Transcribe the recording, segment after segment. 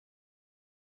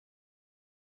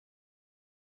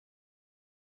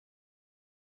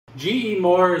G.E.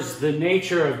 Moore's The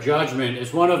Nature of Judgment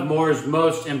is one of Moore's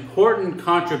most important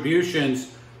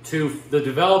contributions to the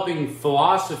developing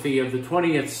philosophy of the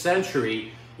 20th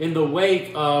century in the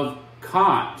wake of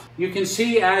Kant. You can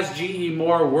see as G.E.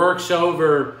 Moore works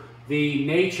over the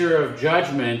nature of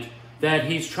judgment that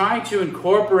he's trying to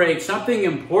incorporate something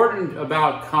important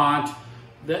about Kant,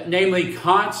 namely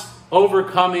Kant's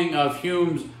overcoming of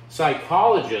Hume's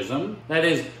psychologism, that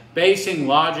is, basing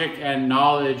logic and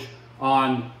knowledge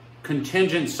on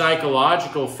contingent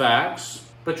psychological facts,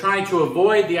 but trying to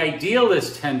avoid the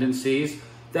idealist tendencies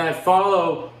that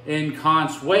follow in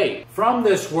Kant's wake. From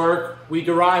this work, we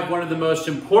derive one of the most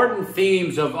important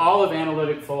themes of all of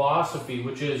analytic philosophy,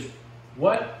 which is,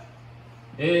 what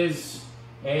is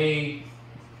a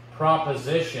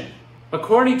proposition?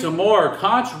 According to Moore,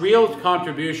 Kant's real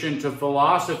contribution to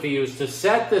philosophy was to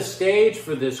set the stage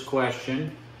for this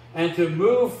question and to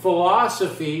move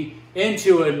philosophy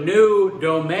into a new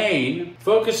domain,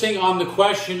 focusing on the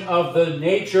question of the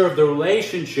nature of the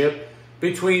relationship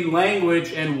between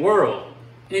language and world.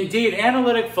 Indeed,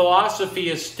 analytic philosophy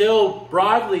is still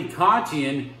broadly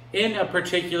Kantian in a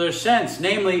particular sense,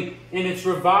 namely in its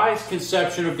revised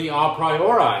conception of the a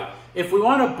priori. If we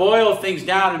want to boil things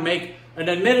down and make an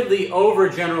admittedly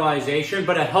overgeneralization,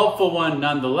 but a helpful one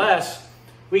nonetheless,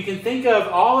 we can think of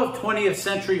all of 20th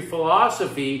century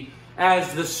philosophy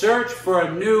as the search for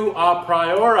a new a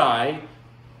priori,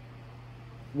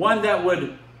 one that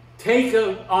would take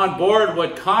on board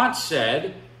what Kant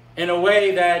said in a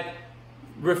way that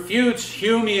refutes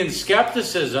Humean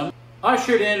skepticism,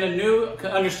 ushered in a new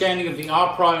understanding of the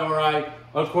a priori,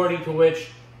 according to which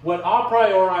what a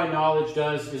priori knowledge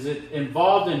does is it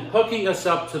involved in hooking us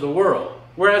up to the world.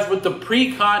 Whereas with the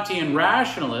pre-Kantian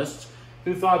rationalists,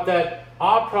 who thought that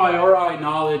a priori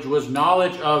knowledge was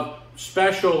knowledge of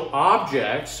special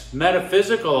objects,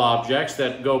 metaphysical objects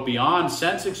that go beyond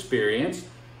sense experience,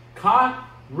 Kant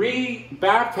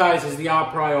re-baptizes the a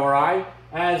priori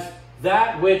as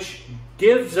that which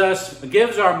gives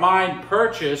our mind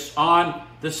purchase on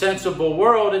the sensible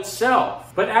world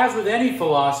itself. But as with any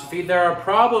philosophy, there are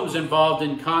problems involved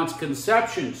in Kant's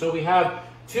conception. So we have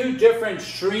two different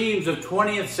streams of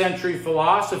 20th century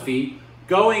philosophy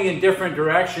going in different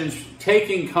directions,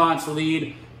 taking Kant's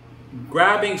lead,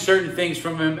 grabbing certain things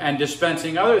from him and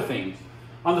dispensing other things.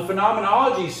 On the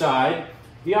phenomenology side,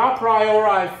 the a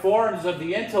priori forms of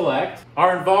the intellect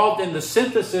are involved in the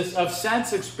synthesis of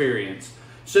sense experience.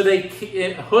 So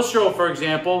Husserl, for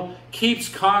example, keeps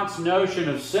Kant's notion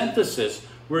of synthesis.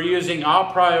 We're using a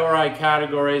priori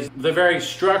categories, the very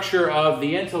structure of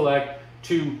the intellect,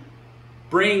 to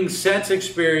bring sense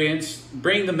experience,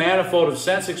 bring the manifold of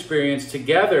sense experience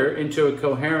together into a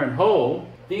coherent whole.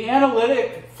 The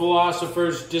analytic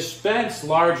philosophers dispense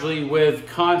largely with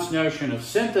Kant's notion of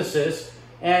synthesis,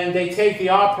 and they take the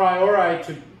a priori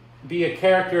to be a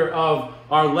character of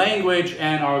our language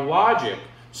and our logic.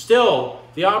 Still,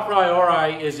 the a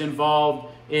priori is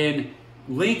involved in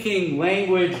linking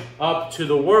language up to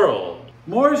the world.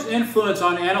 Moore's influence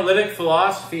on analytic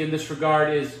philosophy in this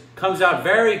regard comes out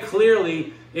very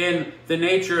clearly in The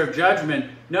Nature of Judgment.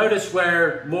 Notice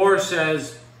where Moore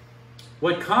says,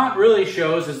 what Kant really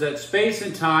shows is that space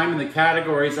and time and the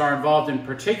categories are involved in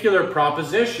particular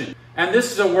propositions. And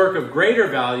this is a work of greater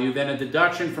value than a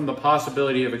deduction from the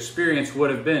possibility of experience would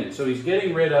have been. So he's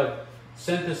getting rid of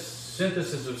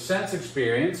synthesis of sense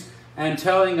experience and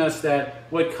telling us that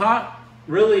what Kant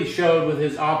really showed with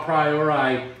his a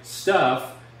priori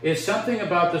stuff is something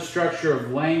about the structure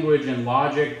of language and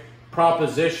logic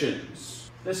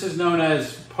propositions. This is known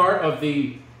as part of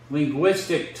the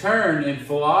linguistic turn in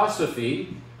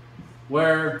philosophy,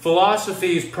 where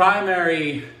philosophy's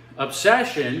primary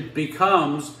obsession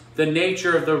becomes the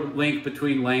nature of the link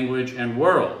between language and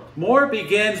world. Moore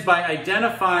begins by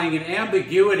identifying an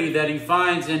ambiguity that he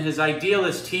finds in his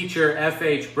idealist teacher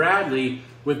F.H. Bradley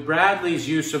with Bradley's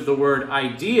use of the word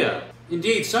idea.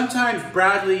 Indeed, sometimes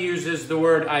Bradley uses the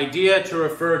word idea to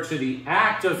refer to the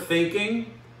act of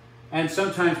thinking and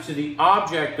sometimes to the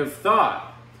object of thought.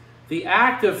 The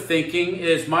act of thinking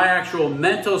is my actual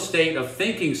mental state of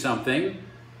thinking something.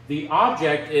 The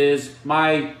object is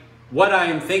what I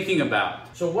am thinking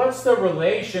about. So what's the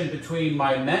relation between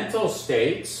my mental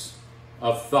states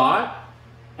of thought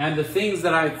and the things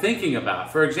that I'm thinking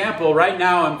about? For example, right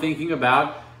now I'm thinking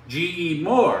about G.E.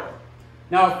 Moore.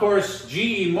 Now, of course,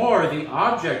 G.E. Moore, the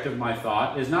object of my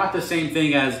thought, is not the same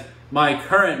thing as my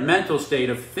current mental state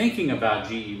of thinking about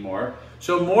G.E. Moore.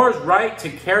 So Moore's right to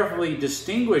carefully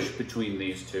distinguish between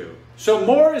these two. So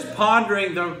Moore is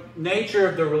pondering the nature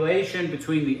of the relation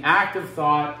between the act of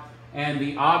thought and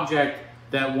the object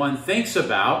that one thinks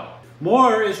about.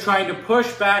 Moore is trying to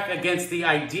push back against the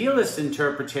idealist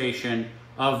interpretation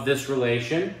of this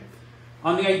relation.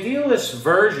 On the idealist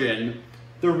version,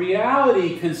 the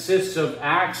reality consists of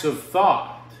acts of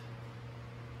thought.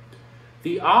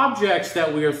 The objects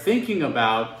that we are thinking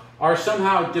about are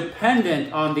somehow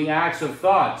dependent on the acts of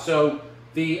thought. So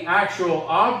the actual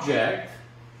object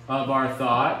of our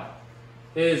thought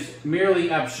is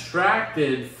merely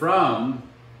abstracted from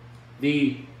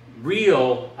the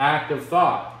real act of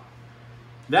thought.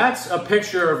 That's a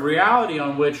picture of reality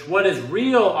on which what is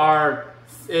real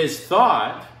is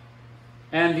thought,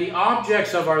 and the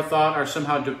objects of our thought are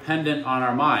somehow dependent on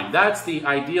our mind. That's the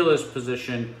idealist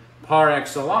position par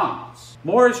excellence.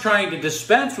 Moore is trying to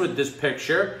dispense with this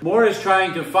picture. Moore is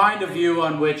trying to find a view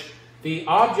on which the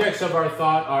objects of our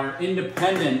thought are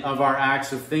independent of our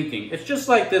acts of thinking. It's just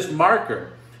like this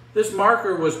marker. This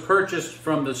marker was purchased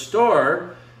from the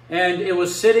store, and it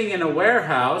was sitting in a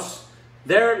warehouse.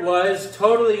 There it was,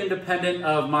 totally independent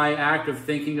of my act of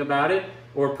thinking about it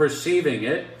or perceiving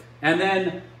it. And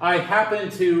then I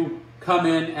happened to come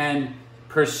in and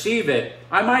perceive it.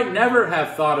 I might never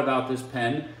have thought about this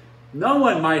pen. No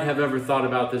one might have ever thought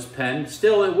about this pen.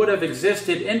 Still, it would have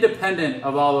existed independent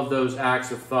of all of those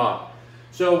acts of thought.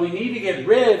 So we need to get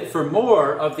rid, for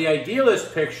Moore, of the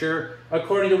idealist picture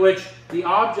according to which the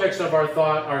objects of our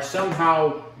thought are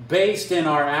somehow based in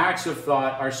our acts of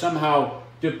thought, are somehow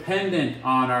dependent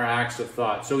on our acts of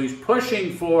thought. So he's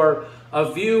pushing for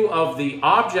a view of the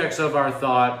objects of our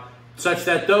thought such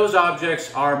that those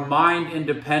objects are mind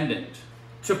independent.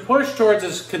 To push towards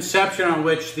this conception on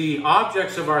which the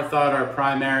objects of our thought are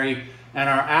primary and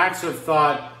our acts of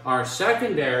thought are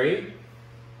secondary,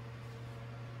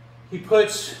 he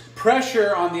puts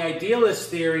pressure on the idealist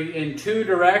theory in two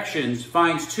directions,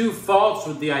 finds two faults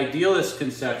with the idealist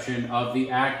conception of the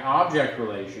act-object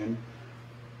relation.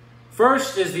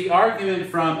 First is the argument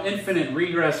from infinite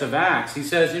regress of acts. He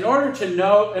says, in order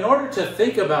to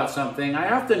think about something, I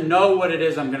have to know what it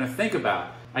is I'm going to think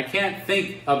about. I can't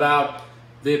think about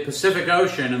the Pacific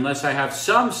Ocean unless I have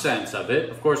some sense of it.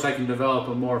 Of course, I can develop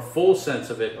a more full sense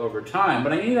of it over time,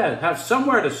 but I need to have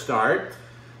somewhere to start.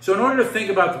 So in order to think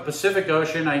about the Pacific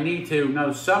Ocean, I need to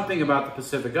know something about the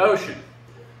Pacific Ocean.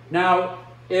 Now,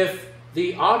 if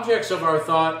the objects of our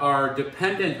thought are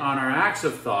dependent on our acts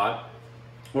of thought,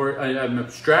 or an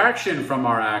abstraction from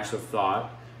our acts of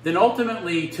thought, then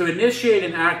ultimately to initiate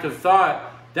an act of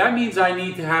thought, that means I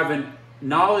need to have a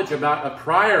knowledge about a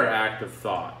prior act of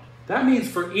thought. That means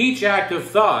for each act of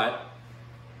thought,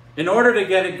 in order to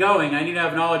get it going, I need to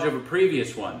have knowledge of a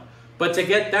previous one. But to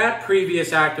get that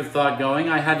previous act of thought going,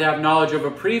 I had to have knowledge of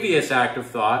a previous act of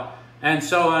thought, and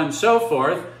so on and so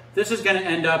forth. This is going to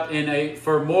end up in a,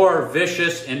 for Moore,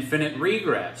 vicious infinite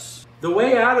regress. The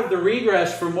way out of the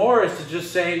regress for Moore is to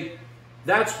just say,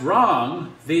 that's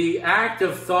wrong. The act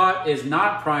of thought is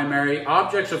not primary.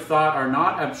 Objects of thought are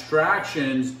not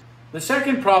abstractions. The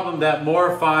second problem that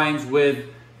Moore finds with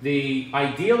the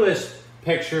idealist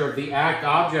picture of the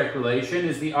act-object relation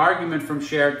is the argument from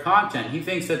shared content. He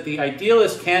thinks that the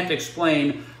idealist can't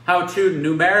explain how two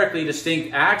numerically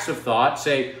distinct acts of thought,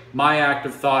 say my act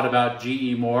of thought about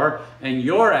G.E. Moore and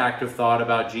your act of thought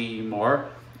about G.E. Moore,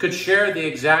 could share the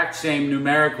exact same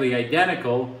numerically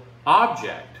identical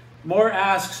object. Moore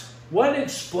asks, what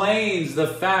explains the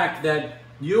fact that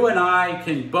you and I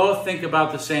can both think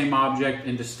about the same object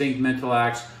in distinct mental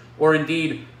acts, or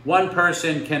indeed one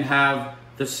person can have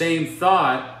the same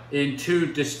thought in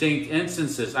two distinct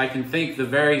instances? I can think the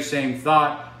very same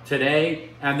thought today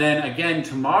and then again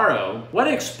tomorrow. What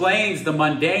explains the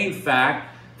mundane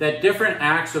fact that different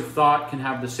acts of thought can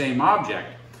have the same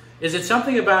object? Is it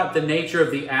something about the nature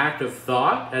of the act of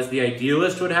thought, as the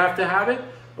idealist would have to have it?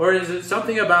 Or is it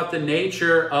something about the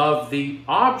nature of the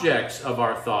objects of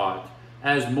our thought,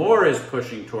 as Moore is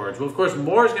pushing towards? Well, of course,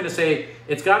 Moore is going to say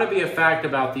it's got to be a fact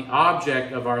about the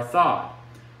object of our thought.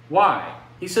 Why?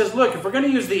 He says, look, if we're going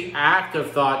to use the act of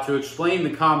thought to explain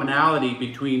the commonality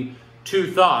between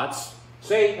two thoughts,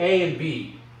 say A and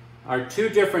B are two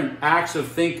different acts of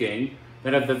thinking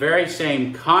that have the very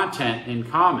same content in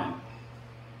common.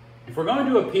 If we're going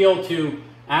to appeal to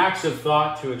acts of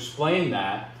thought to explain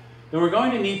that, then we're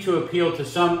going to need to appeal to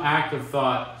some act of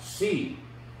thought C.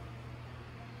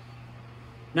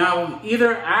 Now,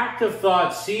 either act of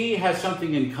thought C has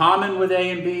something in common with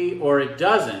A and B, or it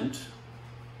doesn't.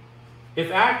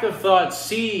 If act of thought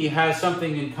C has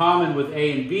something in common with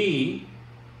A and B,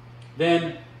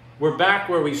 then we're back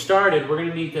where we started. We're going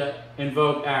to need to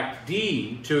invoke act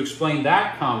D to explain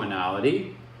that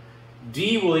commonality.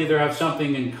 D will either have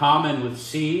something in common with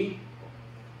C,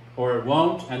 or it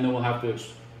won't, and then we'll have to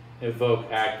evoke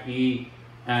act E,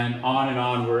 and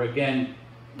on we're again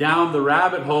down the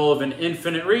rabbit hole of an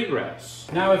infinite regress.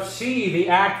 Now, if C, the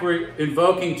act we're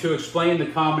invoking to explain the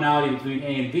commonality between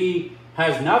A and B,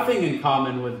 has nothing in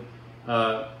common with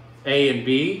A and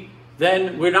B,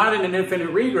 then we're not in an infinite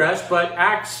regress, but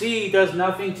act C does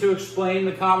nothing to explain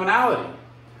the commonality.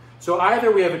 So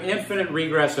either we have an infinite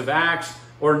regress of acts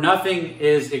or nothing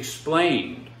is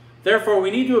explained. Therefore,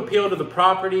 we need to appeal to the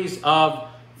properties of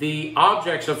the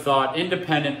objects of thought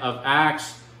independent of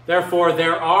acts. Therefore,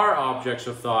 there are objects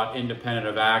of thought independent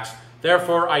of acts.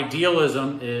 Therefore,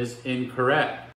 idealism is incorrect.